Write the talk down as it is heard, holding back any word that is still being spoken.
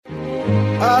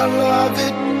I love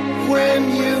it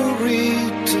when you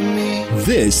read to me.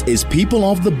 This is People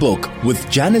of the Book with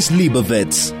Janice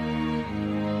Liebowitz.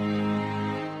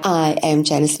 I am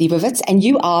Janice Liebowitz, and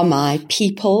you are my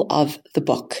People of the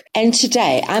Book. And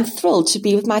today I'm thrilled to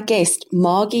be with my guest,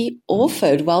 Margie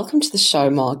Orford. Welcome to the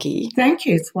show, Margie. Thank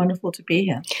you. It's wonderful to be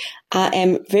here. I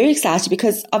am very excited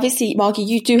because obviously, Margie,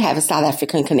 you do have a South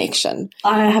African connection.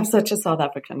 I have such a South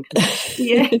African connection.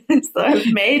 Yes,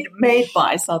 so made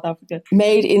by South Africa.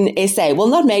 Made in SA. Well,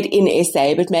 not made in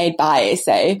SA, but made by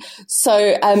SA.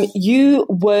 So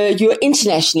you're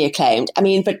internationally acclaimed. I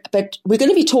mean, but we're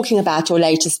going to be talking about your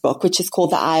latest book, which is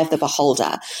called The Eye of the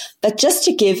Beholder. But just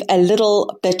to give a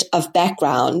little bit of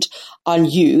background on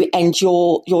you and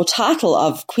your title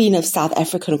of Queen of South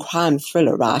African Crime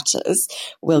Thriller Writers,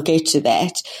 we'll get to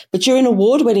that. But you're an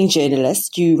award-winning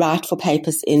journalist. You write for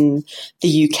papers in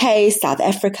the UK, South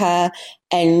Africa,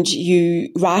 and you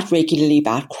write regularly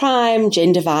about crime,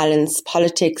 gender violence,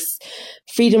 politics,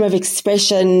 freedom of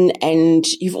expression, and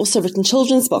you've also written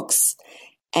children's books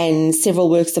and several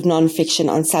works of nonfiction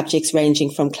on subjects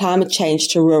ranging from climate change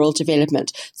to rural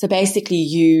development. So basically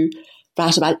you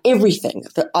write about everything,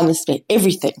 honestly,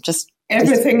 everything,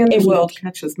 everything in the world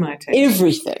catches my attention.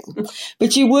 Everything.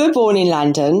 But you were born in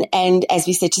London, and as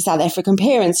we said, to South African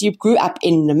parents, you grew up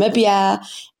in Namibia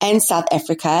and South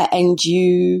Africa, and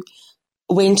you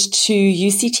went to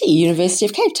UCT, University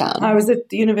of Cape Town. I was at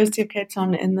the University of Cape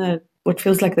Town in what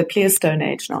feels like the Pleistone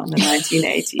age now, in the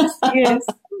 1980s.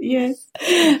 Yes.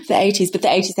 The 80s, but the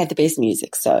 80s had the best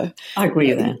music, so. I agree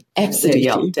with that. Absolutely.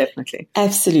 Yeah, definitely.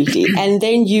 Absolutely. And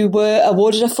then you were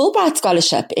awarded a Fulbright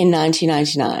scholarship in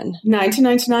 1999.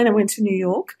 1999, I went to New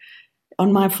York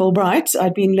on my Fulbright.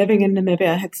 I'd been living in Namibia.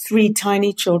 I had 3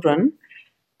 tiny children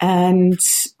and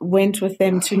went with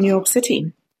them to New York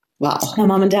City. Wow. My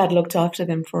mum and dad looked after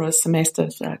them for a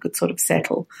semester so I could sort of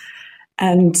settle.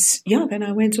 And then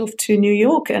I went off to New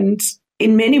York. And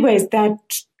in many ways, that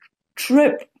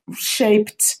trip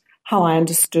shaped how I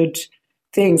understood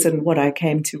things and what I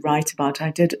came to write about. I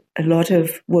did a lot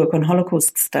of work on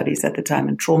Holocaust studies at the time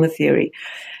and trauma theory,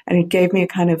 and it gave me a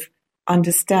kind of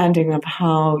understanding of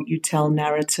how you tell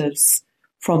narratives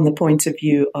from the point of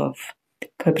view of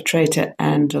perpetrator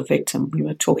and of victim. We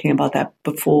were talking about that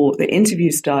before the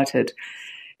interview started.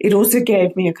 It also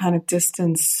gave me a kind of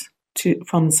distance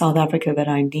from South Africa that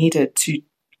I needed to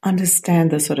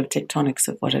understand the sort of tectonics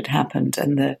of what had happened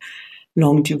and the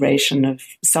long duration of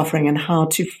suffering and how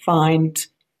to find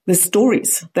the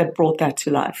stories that brought that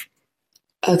to life.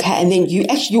 Okay, and then you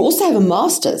also have a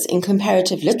master's in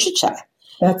comparative literature.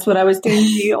 That's what I was doing in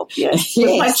New York, yes.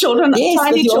 With my children,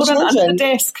 tiny children under the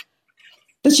desk.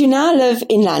 But you now live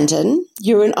in London.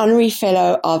 You're an honorary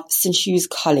fellow of St. Hugh's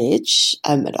College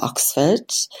at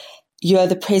Oxford. You're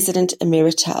the president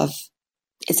emerita of,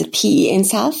 is it PEN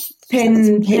South?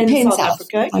 Penn South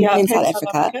Africa. Yeah, Penn South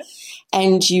Africa.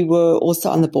 And you were also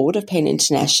on the board of Penn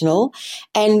International.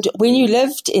 And when you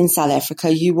lived in South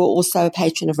Africa, you were also a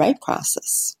patron of Rape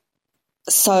Crisis.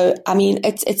 So, I mean,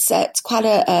 it's quite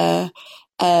a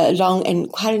long and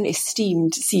quite an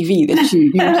esteemed CV that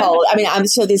you hold. I mean, I'm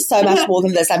sure there's so much more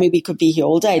than this. I mean, we could be here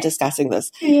all day discussing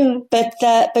this. Yeah.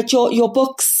 But your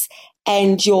books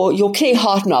and your Claire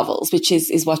Hart novels, which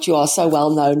is what you are so well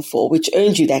known for, which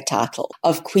earned you that title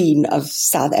of Queen of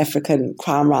South African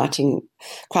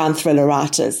crime thriller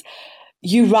writers.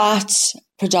 You write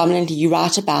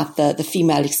about the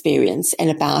female experience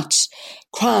and about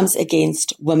crimes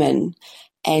against women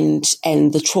and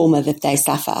the trauma that they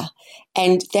suffer.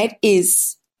 And that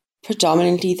is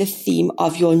predominantly the theme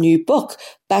of your new book.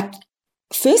 But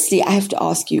firstly, I have to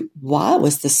ask you, why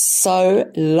was this so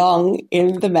long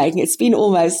in the making? It's been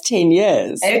almost 10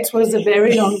 years. It was a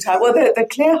very long time. Well, the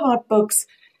Claire Hart books,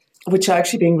 which are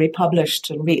actually being republished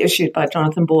and reissued by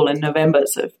Jonathan Ball in November,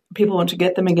 so if people want to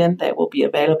get them again, they will be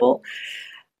available.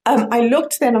 I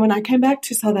looked then, when I came back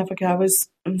to South Africa, I was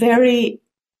very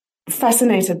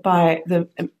fascinated by the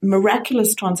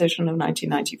miraculous transition of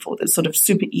 1994, the sort of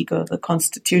superego of the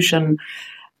Constitution,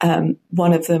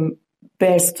 one of the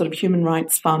best sort of human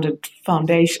rights founded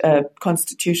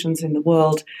constitutions in the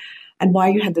world, and why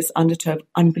you had this undertow of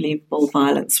unbelievable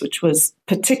violence, which was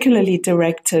particularly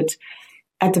directed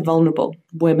at the vulnerable,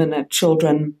 women and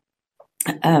children,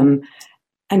 and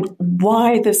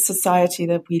why this society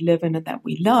that we live in and that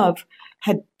we love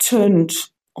had turned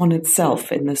on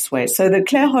itself in this way. So the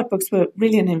Claire Hart books were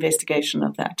really an investigation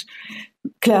of that.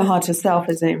 Claire Hart herself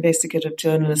is an investigative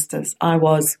journalist, as I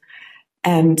was,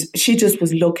 and she just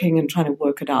was looking and trying to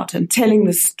work it out and telling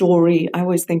the story. I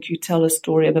always think you tell a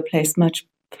story of a place much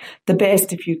the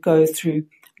best if you go through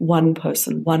one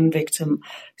person, one victim,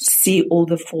 see all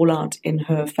the fallout in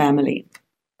her family.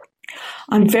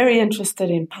 I'm very interested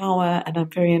in power, and I'm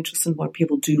very interested in what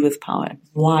people do with power and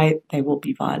why they will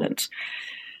be violent.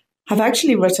 I've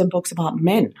actually written books about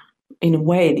men. In a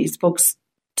way, these books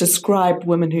describe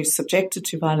women who are subjected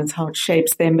to violence, how it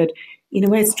shapes them, but in a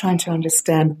way it's trying to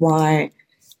understand why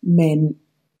men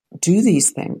do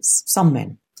these things, some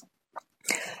men.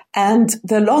 And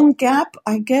the long gap,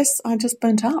 I guess I just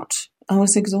burnt out. I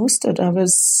was exhausted.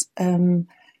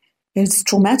 It's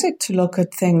traumatic to look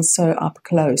at things so up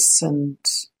close and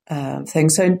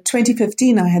things. So in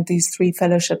 2015, I had these 3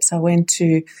 fellowships. I went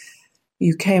to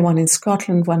UK, one in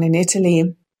Scotland, one in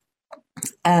Italy.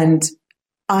 And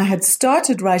I had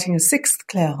started writing a 6th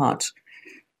Clare Hart,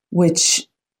 which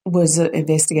was an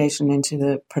investigation into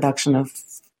the production of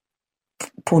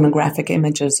pornographic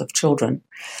images of children.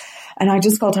 And I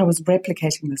just felt I was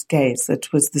replicating this gaze.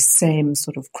 It was the same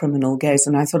sort of criminal gaze.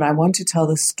 And I thought, I want to tell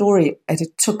this story. And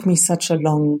it took me such a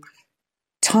long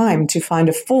time to find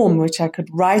a form which I could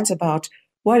write about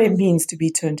what it means to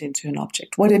be turned into an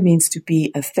object, what it means to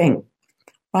be a thing.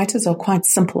 Writers are quite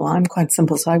simple. I'm quite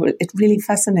simple. So it really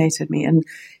fascinated me. And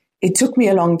it took me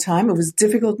a long time. It was a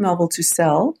difficult novel to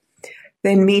sell.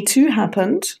 Then Me Too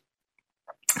happened.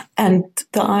 And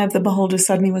The Eye of the Beholder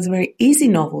suddenly was a very easy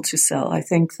novel to sell. I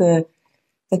think the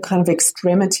kind of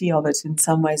extremity of it in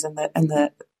some ways and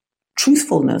the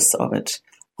truthfulness of it,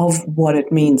 of what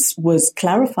it means, was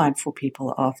clarified for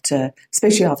people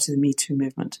especially after the Me Too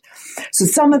movement. So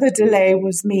some of the delay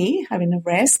was me having a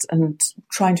rest and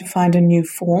trying to find a new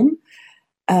form.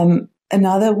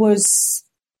 Another was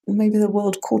maybe the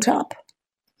world caught up.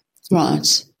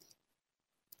 Right.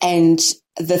 And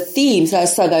the themes,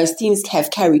 so those themes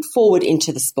have carried forward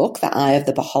into this book, The Eye of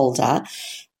the Beholder,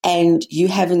 and you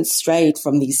haven't strayed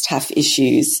from these tough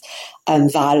issues,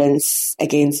 violence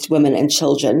against women and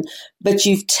children, but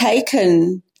you've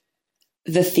taken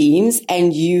the themes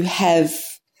and you have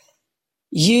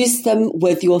used them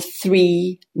with your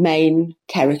 3 main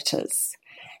characters.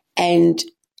 And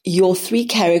your 3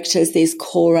 characters, there's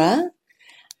Cora,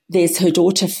 there's her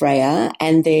daughter Freya,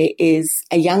 and there is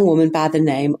a young woman by the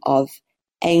name of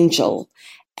Angel.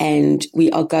 And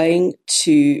we are going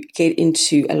to get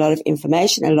into a lot of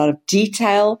information, a lot of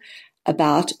detail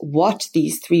about what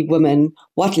these 3 women,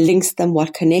 what links them,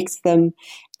 what connects them,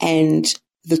 and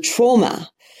the trauma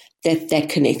that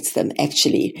connects them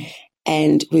actually.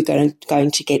 And we're going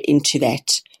to get into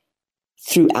that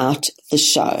throughout the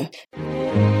show.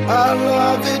 I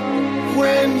love it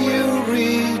when you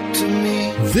read to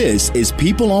me. This is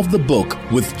People of the Book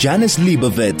with Janice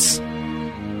Liebowitz.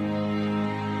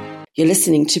 You're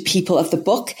listening to People of the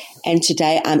Book, and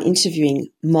today I'm interviewing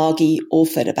Margie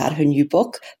Orford about her new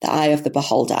book, The Eye of the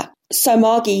Beholder. So,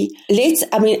 Margie,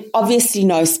 obviously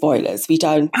no spoilers. We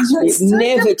never do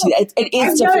that. It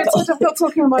is difficult. It's difficult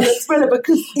talking about a thriller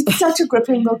because it's such a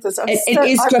gripping book. It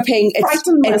is gripping. I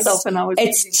frightened myself when I was reading.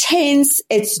 It's tense.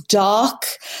 It's dark.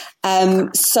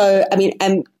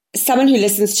 Someone who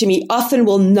listens to me often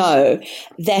will know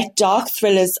that dark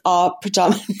thrillers are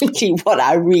predominantly what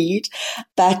I read,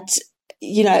 but,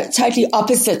 totally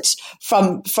opposite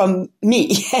from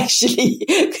me, actually,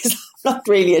 because I'm not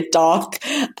really a dark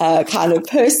kind of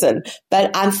person,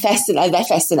 but I'm fascinated. They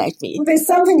fascinate me. Well, there's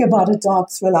something about a dark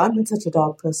thriller. I'm not such a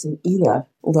dark person either,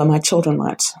 although my children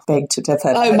might beg to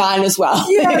differ. Oh, mine as well.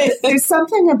 There's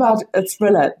something about a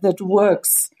thriller that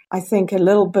works, I think, a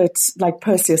little bit like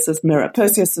Perseus's mirror.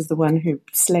 Perseus is the one who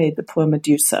slayed the poor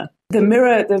Medusa. The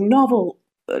mirror, the novel,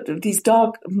 this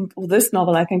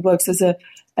novel, I think, works as a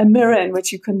mirror in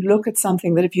which you can look at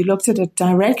something that if you looked at it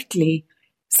directly,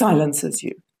 silences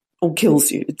you or kills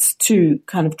you. It's too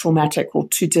kind of traumatic or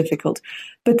too difficult.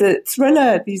 But the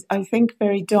thriller, these, I think,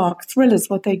 very dark thrillers,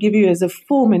 what they give you is a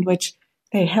form in which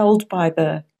they're held by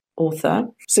the author.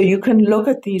 So you can look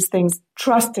at these things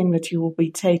trusting that you will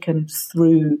be taken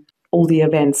through all the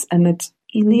events and that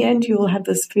in the end you'll have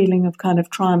this feeling of kind of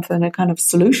triumph and a kind of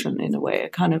solution in a way, a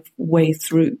kind of way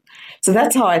through. So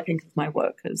that's how I think of my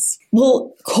work as.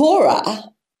 Well, Cora,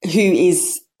 who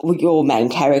is your main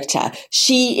character,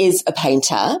 she is a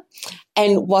painter.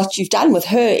 And what you've done with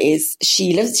her is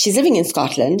she's living in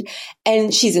Scotland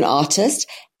and she's an artist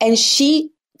and she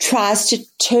tries to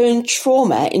turn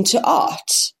trauma into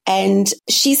art. And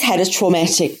she has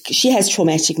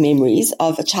traumatic memories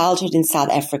of a childhood in South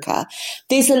Africa.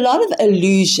 There's a lot of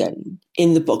allusion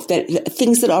in the book, that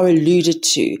things that are alluded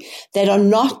to that are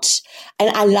not, and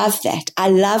I love that. I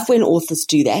love when authors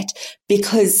do that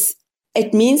because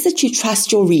it means that you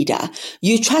trust your reader.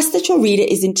 You trust that your reader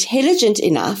is intelligent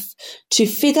enough to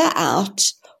figure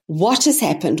out what has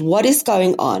happened, what is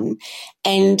going on,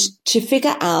 and to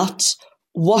figure out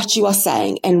what you are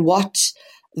saying and what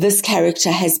this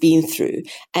character has been through.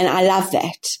 And I love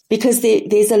that because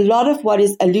there's a lot of what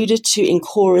is alluded to in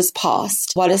Cora's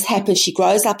past. What has happened, she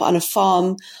grows up on a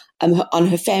farm, on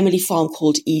her family farm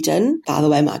called Eden. By the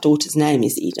way, my daughter's name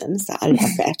is Eden, so I love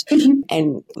that.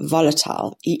 And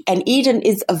volatile. And Eden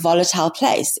is a volatile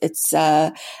place. It's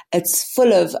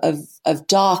full of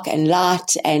dark and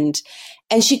light, and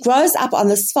she grows up on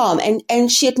this farm,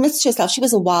 and she admits to herself she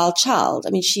was a wild child.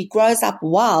 I mean, she grows up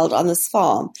wild on this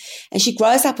farm, and she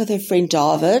grows up with her friend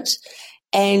David,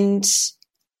 and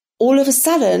all of a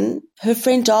sudden her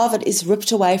friend David is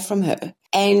ripped away from her,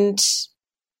 and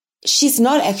she's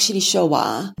not actually sure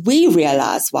why. We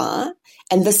realize why.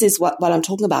 And this is what I'm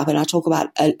talking about when I talk about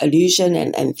allusion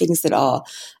and things that are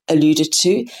alluded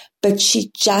to. But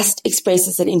she just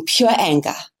expresses it in pure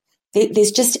anger.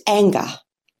 There's just anger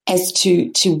as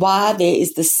to why there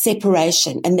is this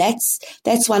separation. And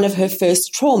that's one of her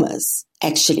first traumas,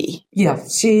 actually. Yeah.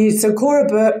 So Cora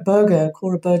Berger,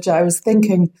 I was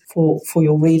thinking for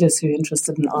your readers who are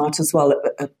interested in art as well,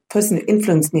 a person who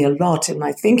influenced me a lot in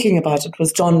my thinking about it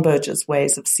was John Berger's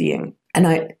ways of seeing.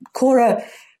 And Cora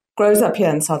grows up here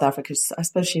in South Africa. I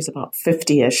suppose she's about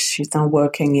 50-ish. She's now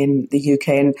working in the UK.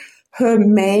 And her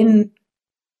main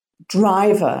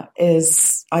driver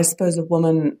is, I suppose, a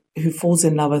woman who falls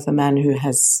in love with a man who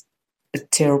has a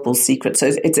terrible secret.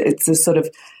 So it's a sort of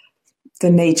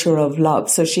the nature of love.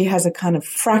 So she has a kind of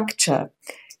fracture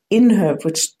in her,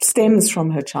 which stems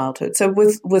from her childhood. So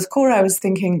with Cora, I was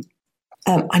thinking,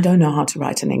 I don't know how to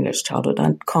write an English childhood.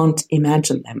 I can't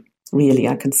imagine them, really.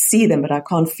 I can see them, but I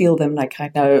can't feel them like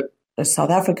I know a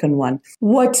South African one.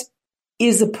 What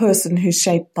is a person who's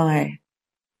shaped by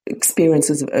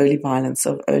experiences of early violence,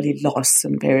 of early loss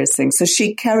and various things? So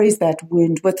she carries that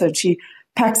wound with her. She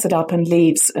packs it up and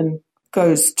leaves and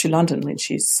goes to London when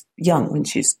she's young, when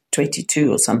she's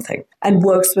 22 or something, and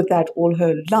works with that all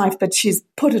her life. But she's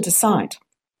put it aside.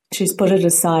 She's put it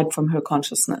aside from her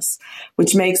consciousness,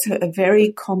 which makes her a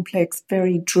very complex,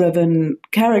 very driven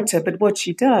character. But what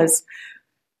she does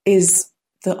is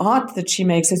the art that she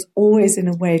makes is always in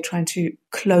a way trying to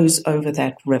close over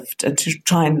that rift and to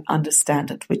try and understand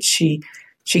it, which she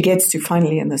gets to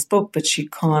finally in this book, but she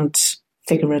can't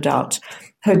figure it out.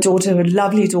 Her daughter, her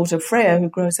lovely daughter Freya, who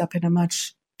grows up in a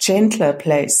much gentler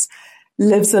place,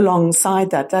 lives alongside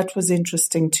that. That was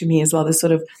interesting to me as well, the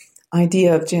sort of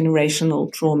idea of generational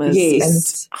traumas.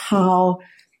 Yes. And how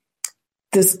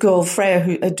this girl, Freya,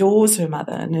 who adores her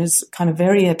mother and is kind of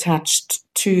very attached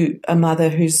to a mother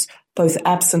who's both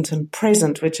absent and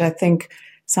present, which I think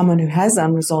someone who has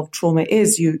unresolved trauma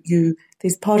is.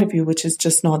 There's part of you which is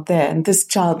just not there. And this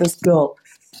girl,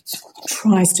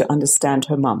 tries to understand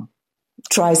her mum,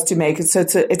 tries to make it. So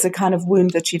it's a kind of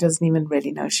wound that she doesn't even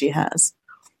really know she has.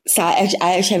 So I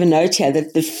actually have a note here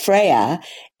that Freya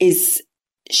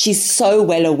she's so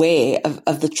well aware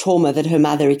of the trauma that her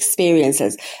mother has experienced.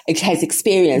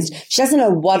 She doesn't know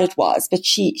what it was, but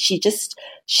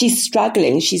she's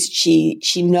struggling. She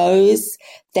knows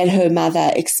that her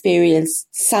mother experienced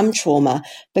some trauma,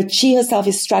 but she herself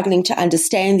is struggling to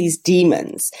understand these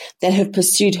demons that have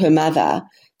pursued her mother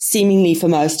seemingly for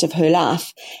most of her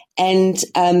life. And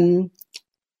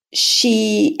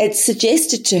it's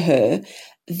suggested to her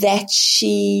that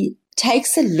she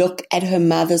takes a look at her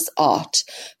mother's art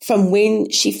from when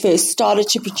she first started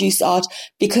to produce art,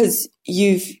 because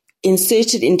you've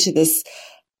inserted into this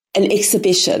an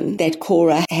exhibition that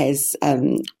Cora has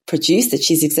produced, that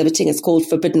she's exhibiting. It's called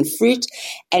Forbidden Fruit,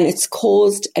 and it's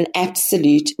caused an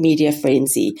absolute media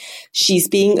frenzy. She's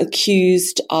being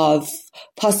accused of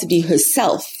possibly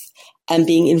herself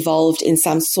being involved in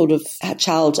some sort of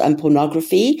child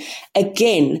pornography.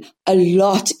 Again, a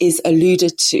lot is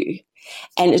alluded to.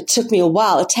 And it took me a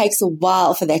while. It takes a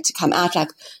while for that to come out. Like,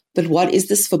 but what is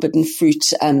this Forbidden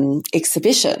Fruit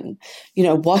exhibition? You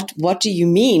know, what do you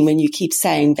mean when you keep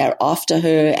saying they're after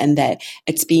her and that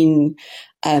it's been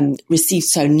received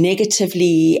so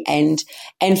negatively? And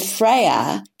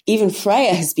Freya, even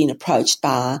Freya has been approached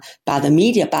by the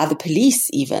media, by the police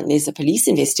even. There's a police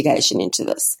investigation into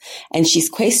this. And she's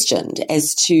questioned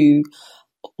as to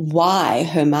why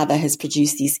her mother has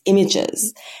produced these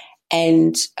images.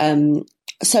 And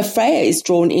so Freya is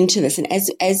drawn into this, and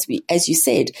as you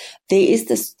said, there is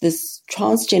this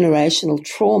transgenerational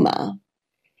trauma,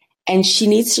 and she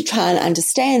needs to try and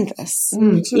understand this.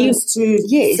 Yes.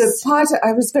 So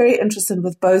I was very interested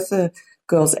with both the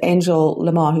girls, Angel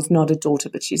Lamar, who's not a daughter,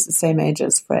 but she's the same age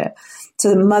as Freya.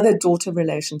 So the mother-daughter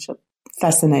relationship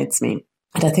fascinates me,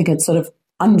 and I think it's sort of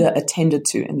under-attended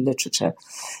to in literature.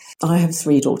 I have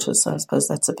 3 daughters, so I suppose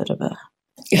that's a bit of a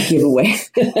giveaway,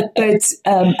 but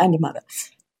and a mother.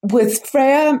 with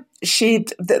Freya,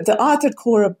 the art that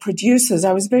Cora produces,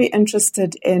 I was very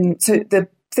interested in. So the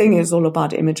thing is all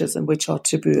about images and which are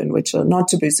taboo and which are not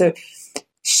taboo. So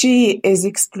she is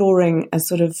exploring a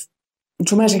sort of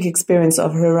traumatic experience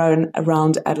of her own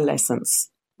around adolescence,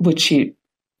 which she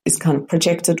is kind of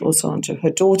projected also onto her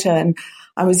daughter. And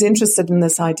I was interested in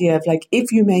this idea of like,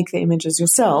 if you make the images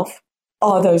yourself,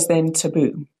 are those then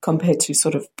taboo compared to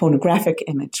sort of pornographic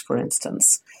image, for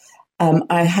instance?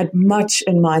 I had much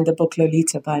in mind the book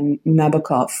Lolita by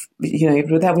Nabokov.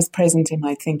 That was present in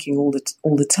my thinking all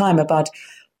the time about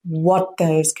what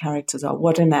those characters are,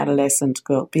 what an adolescent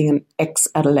girl, being an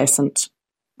ex-adolescent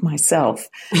myself.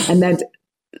 And that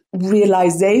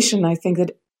realization, I think,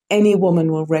 that any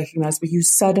woman will recognize, where you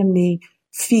suddenly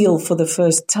feel for the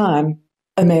first time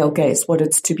a male gaze, what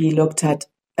it's to be looked at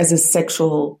as a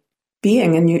sexual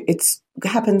being. And it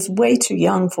happens way too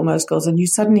young for most girls, and you're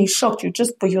suddenly shocked. You're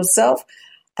just for yourself.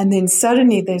 And then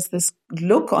suddenly there's this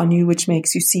look on you which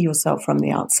makes you see yourself from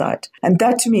the outside. And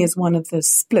that to me is one of the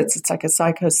splits. It's like a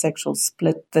psychosexual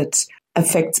split that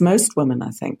affects most women, I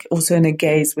think. Also in a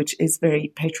gaze which is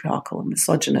very patriarchal and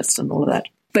misogynist and all of that.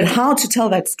 But how to tell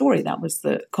that story, that was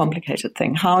the complicated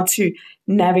thing. How to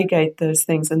navigate those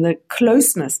things and the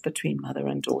closeness between mother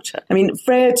and daughter. I mean,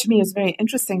 Freya to me is very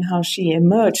interesting how she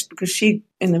emerged, because she,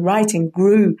 in the writing,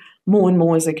 grew more and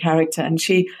more as a character, and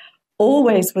she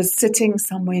always was sitting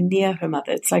somewhere near her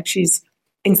mother. It's like she's,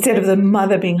 instead of the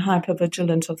mother being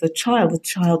hypervigilant of the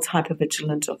child's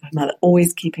hypervigilant of her mother,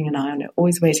 always keeping an eye on her,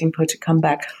 always waiting for her to come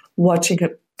back, watching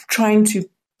her, trying to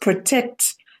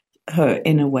protect her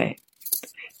in a way.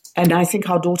 And I think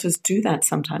our daughters do that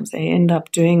sometimes. They end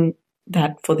up doing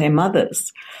that for their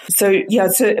mothers. But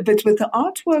with the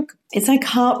artwork, it's like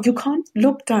how you can't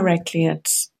look directly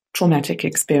at traumatic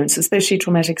experiences, especially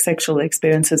traumatic sexual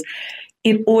experiences.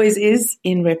 It always is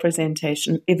in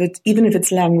representation, even if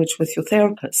it's language with your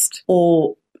therapist,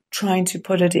 or trying to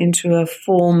put it into a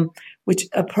form which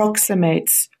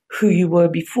approximates who you were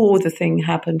before the thing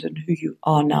happened and who you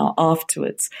are now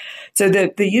afterwards. So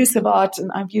the use of art,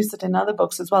 and I've used it in other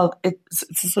books as well, it's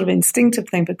a sort of instinctive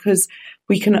thing, because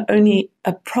we can only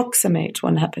approximate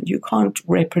what happened. You can't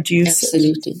reproduce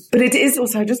Absolutely. it. But it is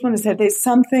also, I just want to say, there's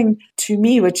something to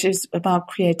me which is about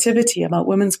creativity, about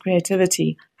women's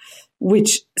creativity,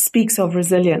 which speaks of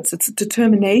resilience. It's a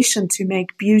determination to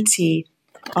make beauty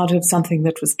out of something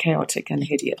that was chaotic and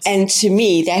hideous. And to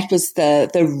me, that was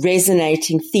the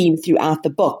resonating theme throughout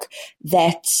the book,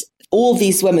 that all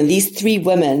these women, these three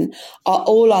women, are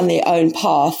all on their own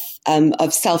path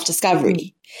of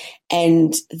self-discovery.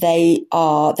 And they've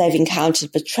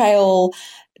encountered betrayal,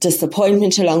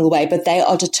 disappointment along the way, but they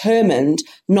are determined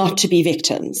not to be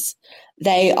victims.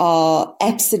 They are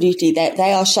absolutely, that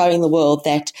they are showing the world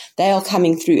that they are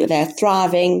coming through, they're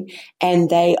thriving, and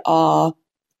they're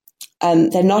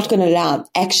not going to allow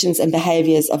actions and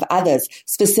behaviors of others,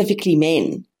 specifically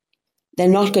men. They're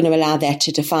not going to allow that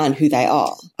to define who they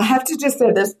are. I have to just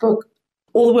say, this book,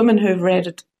 all the women who've read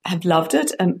it have loved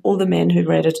it, and all the men who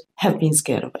read it have been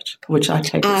scared of it, which I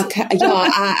take. I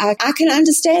can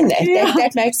understand that. Yeah.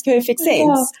 That makes perfect sense.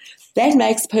 Yeah. That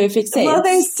makes perfect sense. Well,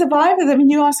 there's survivors. I mean,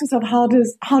 you ask yourself, how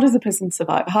does a person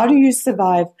survive? How do you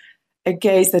survive a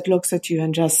gaze that looks at you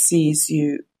and just sees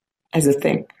you as a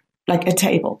thing, like a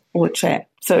table or a chair?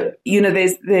 So,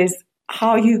 there's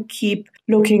how you keep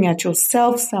looking at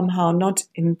yourself somehow, not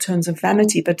in terms of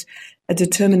vanity, but a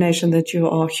determination that you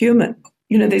are human.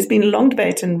 There's been a long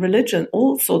debate in religion,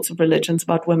 all sorts of religions,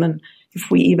 about women,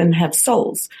 if we even have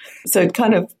souls. So it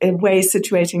kind of, in a way,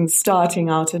 situating, starting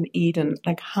out in Eden,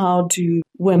 like how do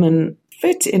women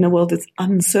fit in a world that's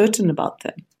uncertain about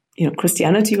them?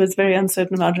 Christianity was very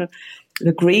uncertain about it.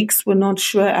 The Greeks were not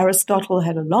sure. Aristotle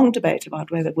had a long debate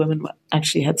about whether women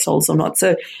actually had souls or not.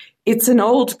 So it's an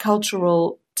old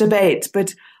cultural debate,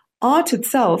 but art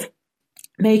itself,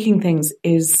 making things,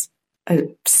 is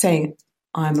saying,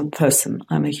 I'm a person,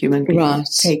 I'm a human being, right.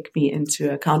 Take me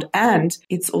into account. And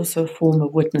it's also a form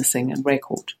of witnessing and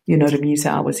record. You know what I mean? You say,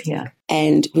 I was here.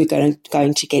 And we're going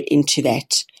to get into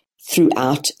that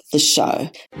throughout the show.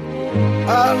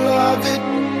 I love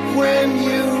it when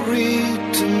you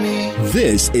read to me.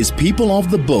 This is People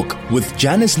of the Book with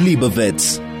Janice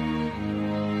Liebowitz.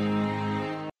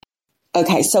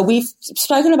 Okay, so we've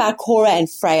spoken about Cora and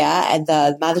Freya and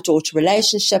the mother-daughter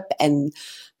relationship and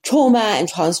trauma and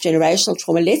transgenerational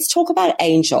trauma. Let's talk about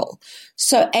Angel.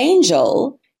 So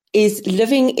Angel is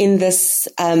living in this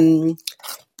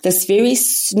very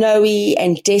snowy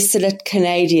and desolate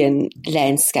Canadian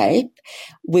landscape,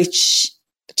 which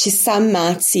to some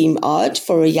might seem odd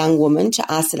for a young woman to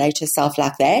isolate herself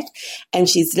like that. And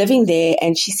she's living there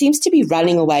and she seems to be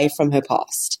running away from her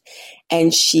past.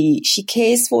 And she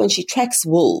cares for and she tracks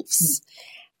wolves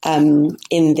in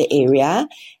the area.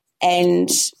 And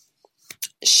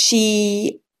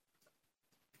she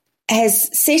has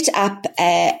set up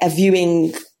a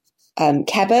viewing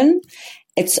cabin.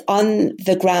 It's on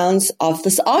the grounds of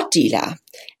this art dealer,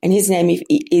 and his name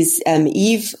is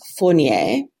Yves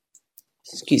Fournier.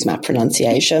 Excuse my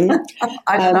pronunciation.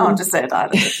 I don't know how to say it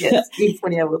either. Yes, Yves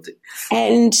Fournier will do.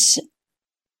 And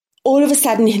all of a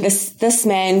sudden, this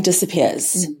man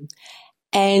disappears,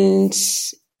 and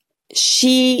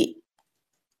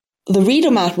the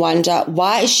reader might wonder,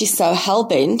 why is she so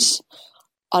hell-bent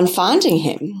on finding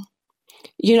him?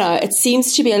 You know, it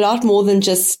seems to be a lot more than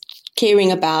just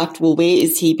caring about, well, where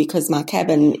is he? Because my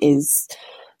cabin is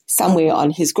somewhere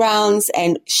on his grounds,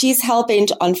 and she's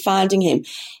hell-bent on finding him.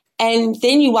 And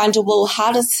then you wonder, well,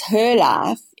 how does her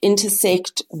life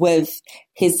intersect with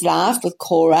his life, with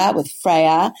Cora, with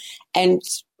Freya? And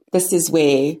this is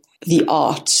where the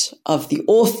art of the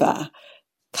author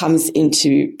comes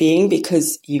into being,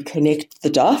 because you connect the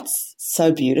dots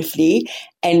so beautifully,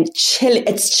 and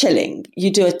it's chilling.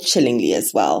 You do it chillingly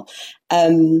as well.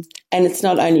 And it's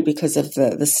not only because of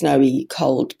the snowy,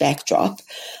 cold backdrop.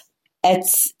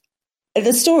 It's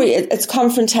the story. It's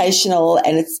confrontational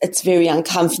and it's very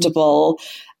uncomfortable.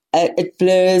 It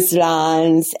blurs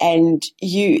lines, and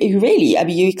you really, I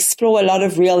mean, you explore a lot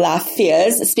of real life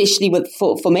fears, especially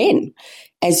for men,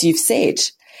 as you've said.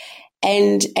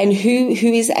 And who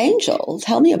is Angel?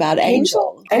 Tell me about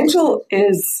Angel. Angel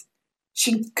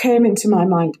she came into my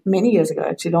mind many years ago,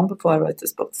 actually, long before I wrote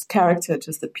this book. This character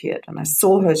just appeared, and I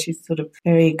saw her. She's sort of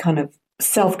very kind of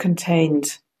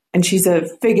self-contained, and she's a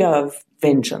figure of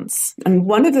vengeance. And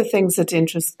one of the things that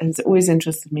has always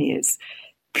interested me is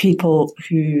people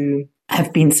who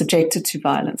have been subjected to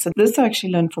violence. And this I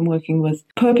actually learned from working with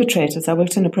perpetrators. I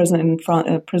worked in a prison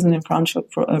in France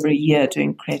for over a year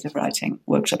doing creative writing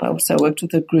workshop. I also worked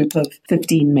with a group of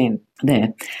 15 men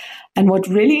there. And what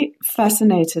really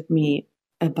fascinated me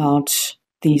about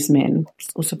these men,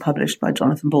 it's also published by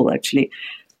Jonathan Ball actually,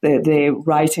 their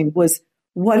writing, was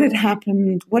what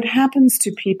happens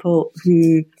to people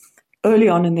who early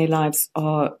on in their lives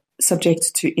are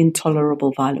subject to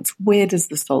intolerable violence. Where does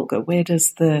the soul go? Where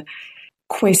does the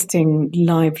questing,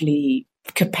 lively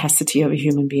capacity of a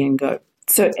human being go?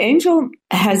 So Angel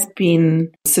has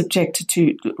been subjected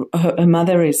to, her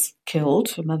mother is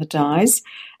killed, her mother dies,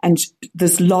 and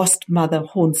this lost mother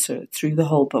haunts her through the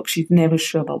whole book. She's never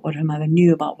sure about what her mother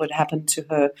knew, about what happened to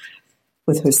her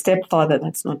with her stepfather.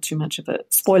 That's not too much of a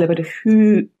spoiler, but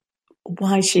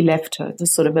why she left her,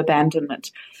 this sort of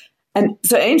abandonment. And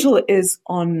so Angel is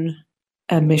on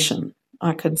a mission.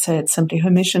 I could say it simply.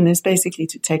 Her mission is basically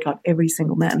to take out every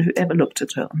single man who ever looked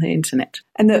at her on the internet.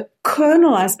 And the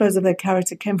kernel, I suppose, of that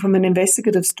character came from an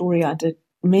investigative story I did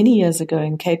many years ago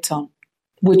in Cape Town,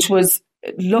 which was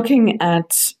looking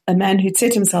at a man who'd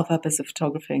set himself up as a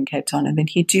photographer in Cape Town, and then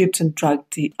he duped and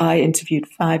drugged. I interviewed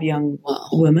 5 young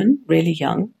women, really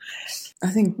young. I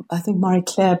think Marie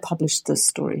Claire published this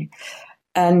story.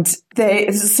 And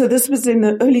so this was in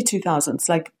the early 2000s,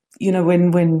 like, you know,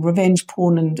 when revenge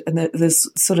porn and this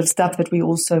sort of stuff that we're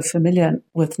also familiar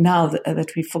with now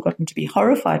that we've forgotten to be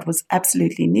horrified was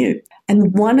absolutely new.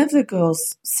 And one of the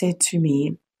girls said to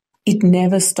me, it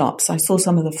never stops. I saw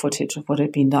some of the footage of what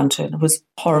had been done to her, and it was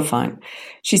horrifying.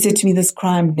 She said to me, this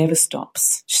crime never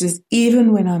stops. She says,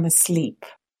 even when I'm asleep,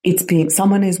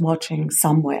 someone is watching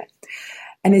somewhere.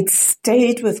 And it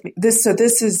stayed with me. This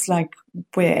is like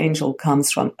where Angel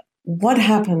comes from. What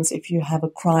happens if you have a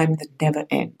crime that never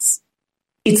ends?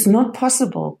 It's not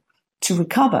possible to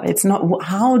recover. It's not.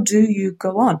 How do you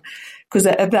go on? Because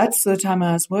that's the time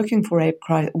I was working for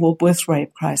with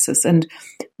Rape Crisis. And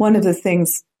one of the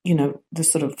things, you know, the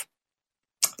sort of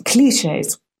cliche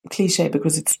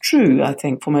because it's true, I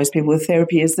think, for most people with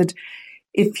therapy, is that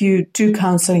if you do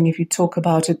counseling, if you talk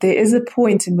about it, there is a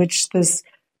point in which this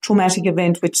traumatic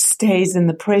event, which stays in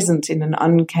the present in an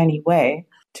uncanny way,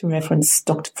 to reference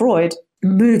Dr. Freud,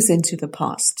 moves into the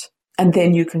past. And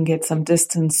then you can get some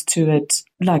distance to it,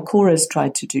 like Cora's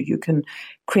tried to do. You can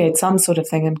create some sort of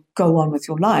thing and go on with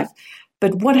your life.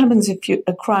 But what happens if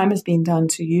a crime has been done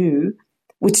to you,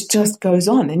 which just goes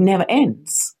on and never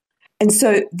ends? And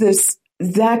so that's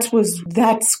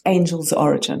Angel's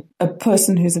origin, a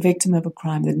person who's a victim of a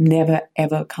crime that never,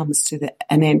 ever comes to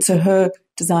an end. So her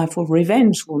desire for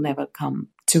revenge will never come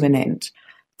to an end.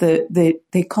 There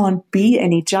can't be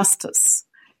any justice,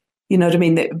 you know what I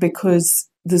mean? Because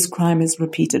this crime is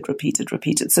repeated.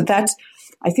 So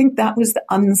I think that was the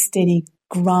unsteady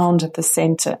ground at the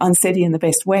center, unsteady in the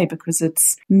best way, because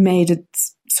it's made it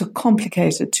so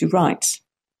complicated to write.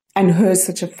 And her's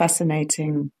such a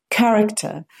fascinating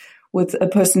character, with a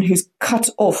person who's cut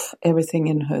off everything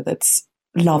in her that's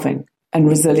loving and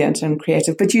resilient and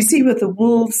creative. But you see with the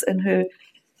wolves and her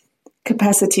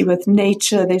capacity with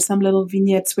nature, there's some little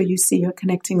vignettes where you see her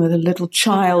connecting with a little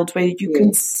child, where you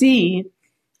can see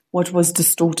what was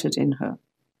distorted in her.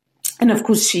 And of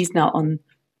course, she's now on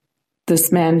this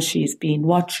man she's been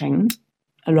watching,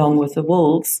 along with the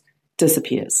wolves,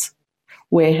 disappears.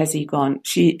 Where has he gone?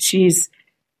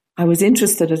 I was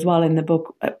interested as well in the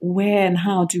book, where and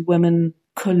how do women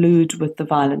collude with the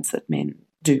violence that men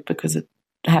do? Because it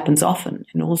happens often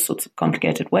in all sorts of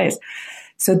complicated ways.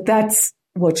 So that's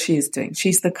what she is doing.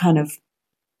 She's the kind of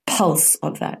pulse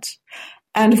of that.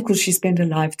 And of course, she spent a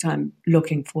lifetime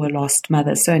looking for a lost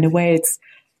mother. So in a way, it's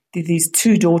these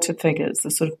two daughter figures,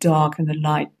 the sort of dark and the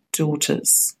light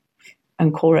daughters.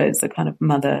 And Cora is the kind of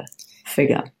mother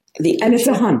figure. And it's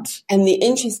a hunt. And the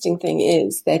interesting thing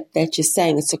is that you're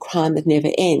saying it's a crime that never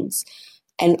ends.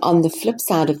 And on the flip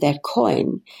side of that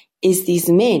coin is these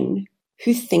men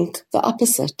who think the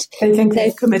opposite. They think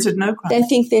they've committed no crime. They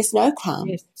think there's no crime.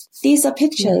 Yes. These are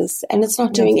pictures and it's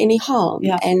not doing any harm.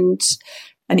 Yeah. And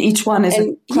each one is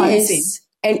a crime scene.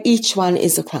 And each one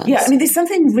is a crime. Yeah, I mean, there's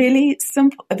something really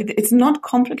simple. I mean, it's not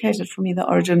complicated for me, the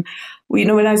origin.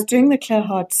 When I was doing the Claire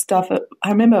Hart stuff, I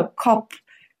remember a cop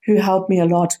who helped me a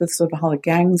lot with sort of how the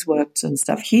gangs worked and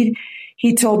stuff. He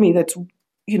told me that,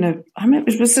 I remember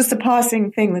it was just a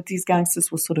passing thing that these gangsters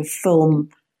will sort of film,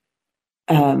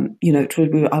 I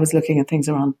was looking at things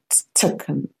around tick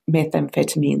and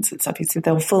methamphetamines and stuff. He said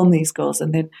they'll film these girls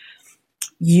and then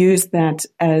use that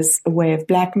as a way of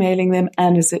blackmailing them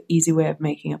and as an easy way of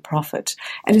making a profit.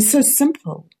 And it's so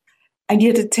simple. And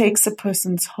yet it takes a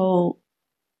person's whole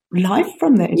life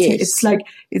from them. Yes. It's like,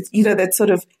 that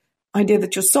sort of idea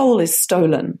that your soul is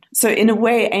stolen. So in a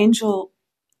way, Angel,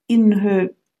 in her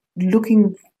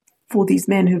looking for these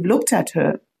men who've looked at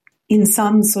her, in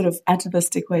some sort of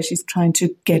atavistic way, she's trying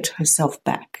to get herself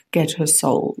back, get her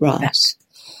soul back.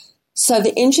 So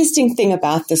the interesting thing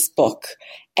about this book,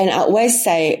 and I always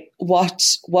say what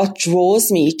draws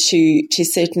me to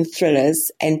certain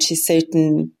thrillers and to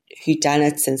certain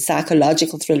whodunits and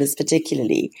psychological thrillers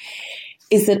particularly,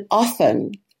 is that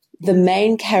often the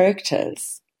main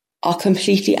characters are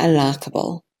completely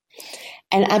unlikable.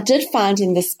 And I did find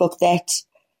in this book that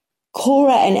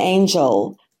Cora and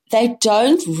Angel, they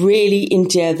don't really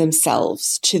endear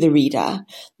themselves to the reader.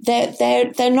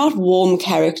 They're not warm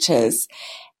characters.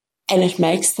 And it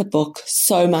makes the book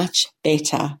so much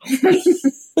better.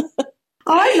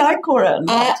 I like Cora.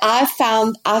 I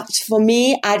found, for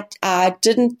me, I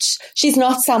didn't, she's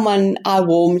not someone I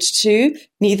warmed to,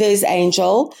 neither is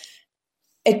Angel.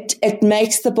 It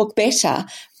makes the book better.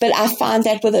 But I find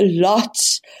that with a lot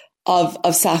of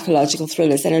psychological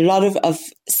thrillers and a lot of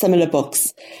similar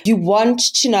books, you want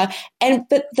to know,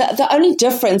 but the only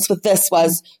difference with this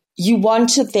was you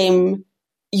wanted them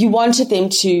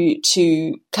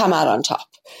to come out on top.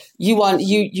 You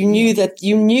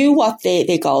knew what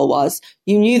their goal was.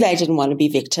 You knew they didn't want to be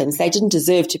victims. They didn't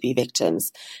deserve to be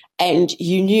victims. And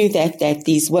you knew that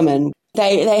these women,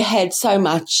 they had so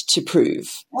much to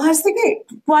prove. Well, I was thinking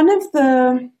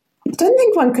I don't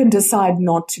think one can decide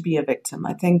not to be a victim.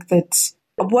 I think that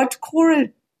what Cora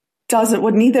doesn't,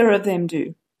 what neither of them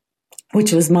do,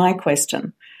 which was my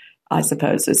question, I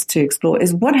suppose, is to explore,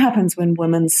 is what happens when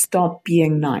women stop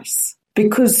being nice?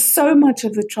 Because so much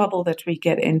of the trouble that we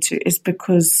get into is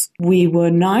because we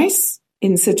were nice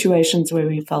in situations where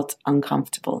we felt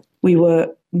uncomfortable. We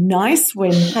were nice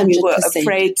when 100%. We were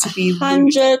afraid to be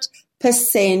rude.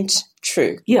 100%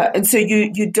 true. Yeah, and so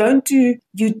you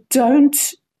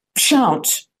don't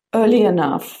shout early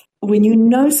enough when you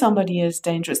know somebody is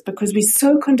dangerous, because we're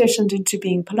so conditioned into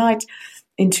being polite,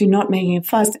 into not making a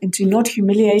fuss, into not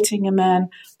humiliating a man.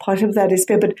 Part of that is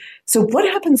fear. But so what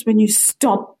happens when you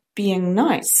stop being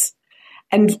nice?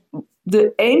 And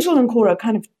the Angel and Cora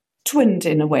kind of twinned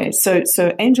in a way. So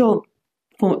Angel,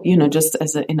 just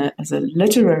as a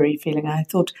literary feeling, I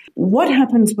thought, what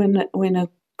happens when a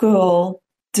girl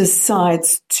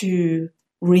decides to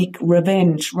wreak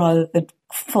revenge rather than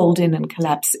fold in and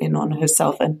collapse in on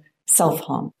herself and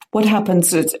self-harm? What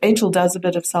happens is Angel does a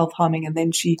bit of self-harming and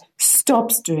then she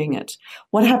stops doing it.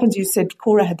 What happens, you said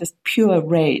Cora had this pure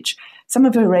rage. Some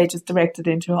of her rage is directed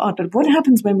into her art, but what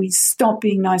happens when we stop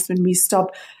being nice, when we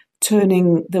stop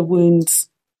turning the wounds,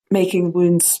 making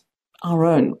wounds our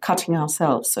own, cutting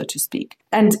ourselves, so to speak?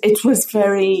 And it was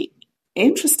very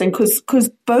interesting because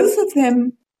both of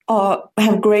them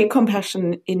have great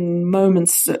compassion in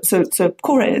moments. So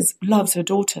Cora loves her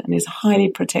daughter and is highly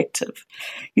protective.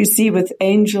 You see with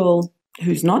Angel,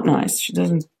 who's not nice, she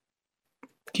doesn't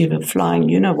give a flying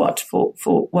you-know-what for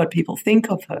what people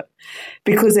think of her,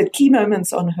 because at key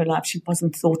moments on her life, she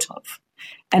wasn't thought of.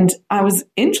 And I was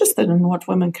interested in what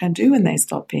women can do when they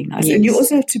stop being nice. Yes. And you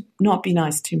also have to not be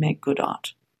nice to make good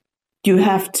art. You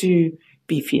have to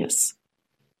be fierce.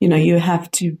 You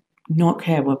have to not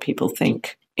care what people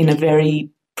think in a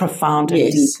very profound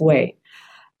and deep way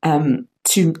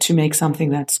to make something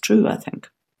that's true, I think.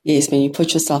 Yes, when you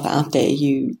put yourself out there,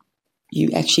 you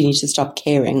actually need to stop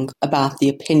caring about the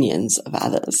opinions of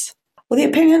others. Well, the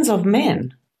opinions of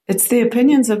men. It's the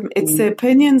opinions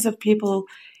of people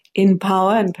in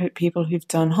power and people who've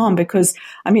done harm. Because,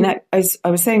 I mean, I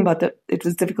was saying about that, it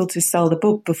was difficult to sell the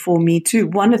book before Me Too.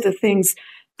 One of the things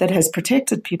that has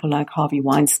protected people like Harvey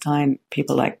Weinstein,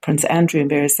 people like Prince Andrew and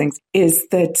various things, is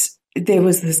that there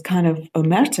was this kind of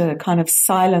omerta, kind of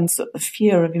silence, the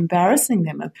fear of embarrassing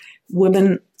them.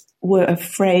 Women were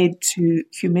afraid to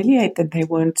humiliate them. They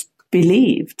weren't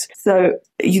believed. So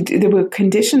they were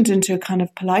conditioned into a kind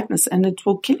of politeness, and it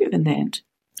will kill you in the end.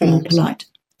 Being polite.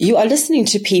 You are listening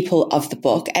to People of the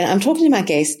Book, and I'm talking to my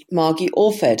guest, Margie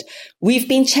Orford. We've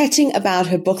been chatting about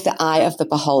her book, The Eye of the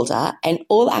Beholder, and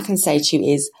all I can say to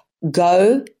you is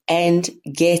go and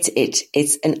get it.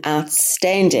 It's an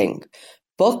outstanding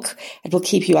book. It will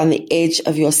keep you on the edge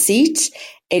of your seat.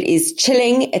 It is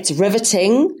chilling, it's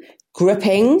riveting,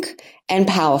 gripping, and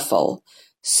powerful.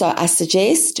 So I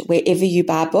suggest wherever you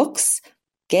buy books,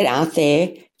 get out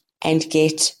there and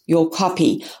get your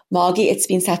copy. Margie, it's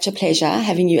been such a pleasure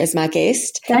having you as my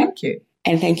guest. Thank you.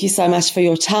 And thank you so much for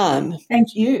your time. Thank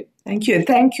you. Thank you.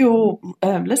 Thank your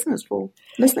listeners for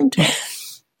listening to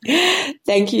us.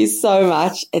 Thank you so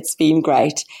much. It's been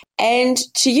great. And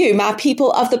to you, my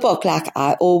people of the book, like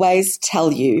I always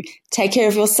tell you, take care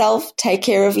of yourself, take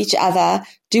care of each other,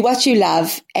 do what you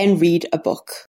love, and read a book.